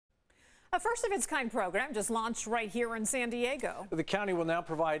first of its kind program just launched right here in San Diego. The county will now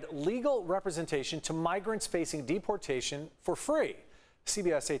provide legal representation to migrants facing deportation for free.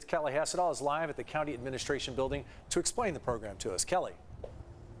 CBS 8's Kelly Hessedal is live at the County Administration Building to explain the program to us. Kelly.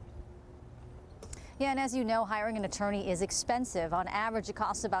 Yeah, and as you know, hiring an attorney is expensive. On average, it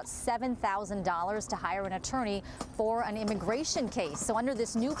costs about $7,000 to hire an attorney for an immigration case. So under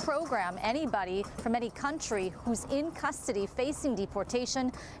this new program, anybody from any country who's in custody facing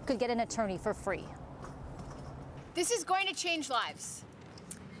deportation could get an attorney for free. This is going to change lives.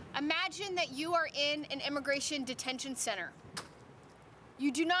 Imagine that you are in an immigration detention center.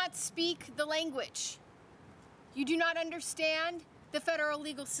 You do not speak the language. You do not understand the federal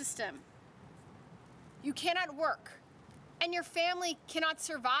legal system. You cannot work, and your family cannot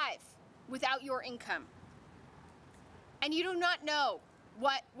survive without your income. And you do not know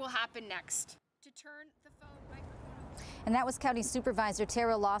what will happen next. To turn the phone microphone. And that was County Supervisor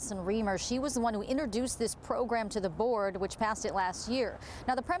Tara Lawson-Remer. She was the one who introduced this program to the board, which passed it last year.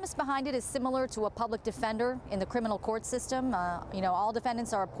 Now, the premise behind it is similar to a public defender in the criminal court system. All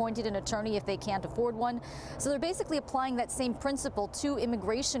defendants are appointed an attorney if they can't afford one. So they're basically applying that same principle to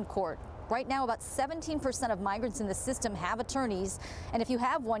immigration court. Right now, about 17% of migrants in the system have attorneys, and if you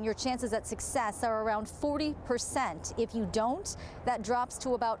have one, your chances at success are around 40%. If you don't, that drops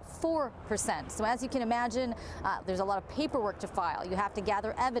to about 4%. So as you can imagine, there's a lot of paperwork to file. You have to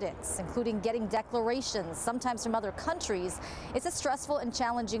gather evidence, including getting declarations, sometimes from other countries. It's a stressful and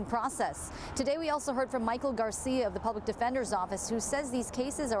challenging process. Today, we also heard from Michael Garcia of the Public Defender's Office, who says these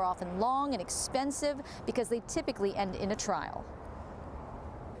cases are often long and expensive because they typically end in a trial.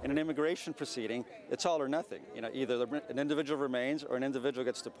 In an immigration proceeding, it's all or nothing. Either an individual remains or an individual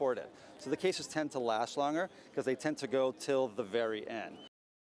gets deported. So the cases tend to last longer because they tend to go till the very end.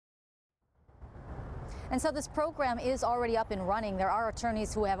 And so this program is already up and running. There are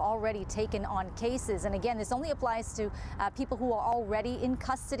attorneys who have already taken on cases. And again, this only applies to people who are already in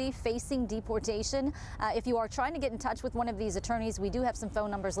custody facing deportation. If you are trying to get in touch with one of these attorneys, we do have some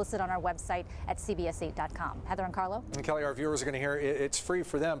phone numbers listed on our website at cbs8.com. Heather and Carlo. And Kelly, our viewers are going to hear it's free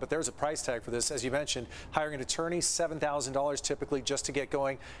for them, but there's a price tag for this. As you mentioned, hiring an attorney, $7,000 typically just to get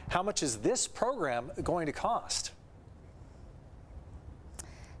going. How much is this program going to cost?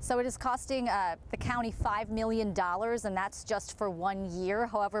 So it is costing the county $5 million, and that's just for 1 year.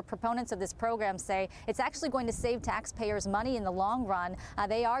 However, proponents of this program say it's actually going to save taxpayers money in the long run.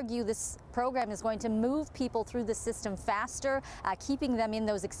 They argue this program is going to move people through the system faster, keeping them in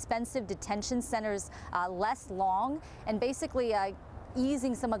those expensive detention centers less long, and basically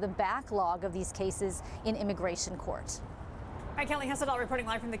easing some of the backlog of these cases in immigration court. Hi, Kelly Hessedal reporting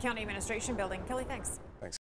live from the County Administration Building. Kelly, thanks.